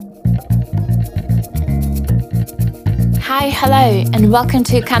Hi, hello, and welcome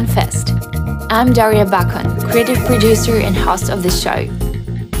to CanFest. I'm Daria Bakon, creative producer and host of the show.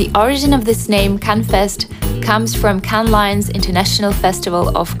 The origin of this name, CanFest, comes from Cannes Lions International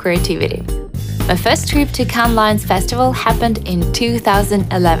Festival of Creativity. My first trip to Cannes Lions Festival happened in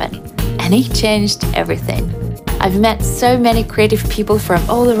 2011, and it changed everything. I've met so many creative people from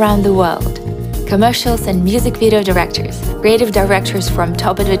all around the world. Commercials and music video directors, creative directors from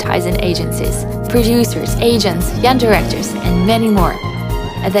top advertising agencies, producers, agents, young directors, and many more.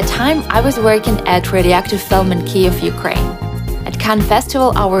 At that time, I was working at Radioactive Film in Kyiv, Ukraine. At Cannes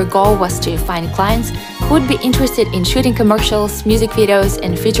Festival, our goal was to find clients who would be interested in shooting commercials, music videos,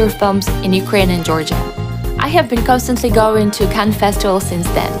 and feature films in Ukraine and Georgia. I have been constantly going to Cannes Festival since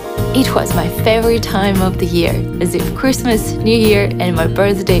then. It was my favorite time of the year, as if Christmas, New Year, and my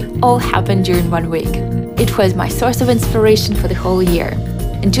birthday all happened during 1 week. It was my source of inspiration for the whole year.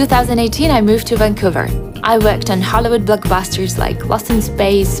 In 2018, I moved to Vancouver. I worked on Hollywood blockbusters like Lost in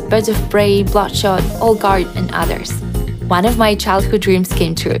Space, Birds of Prey, Bloodshot, Old Guard, and others. One of my childhood dreams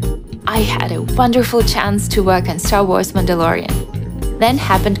came true. I had a wonderful chance to work on Star Wars Mandalorian. Then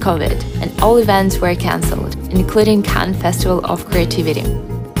happened COVID, and all events were cancelled, including Cannes Festival of Creativity.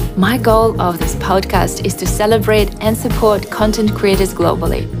 My goal of this podcast is to celebrate and support content creators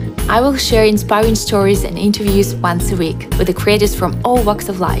globally. I will share inspiring stories and interviews once a week with the creators from all walks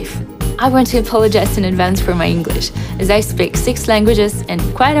of life. I want to apologize in advance for my English, as I speak 6 languages and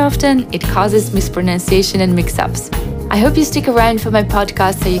quite often it causes mispronunciation and mix-ups. I hope you stick around for my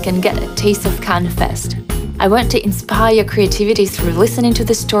podcast so you can get a taste of CanFest. I want to inspire your creativity through listening to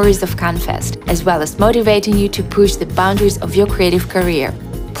the stories of CanFest, as well as motivating you to push the boundaries of your creative career.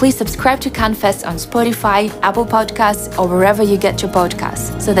 Please subscribe to CanFest on Spotify, Apple Podcasts, or wherever you get your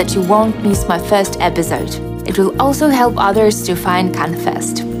podcasts, so that you won't miss my first episode. It will also help others to find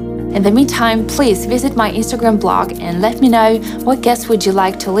CanFest. In the meantime, please visit my Instagram blog and let me know what guests would you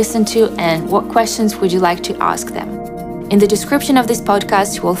like to listen to and what questions would you like to ask them. In the description of this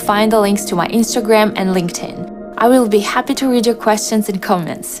podcast, you will find the links to my Instagram and LinkedIn. I will be happy to read your questions and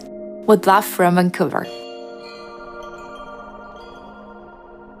comments. With love from Vancouver.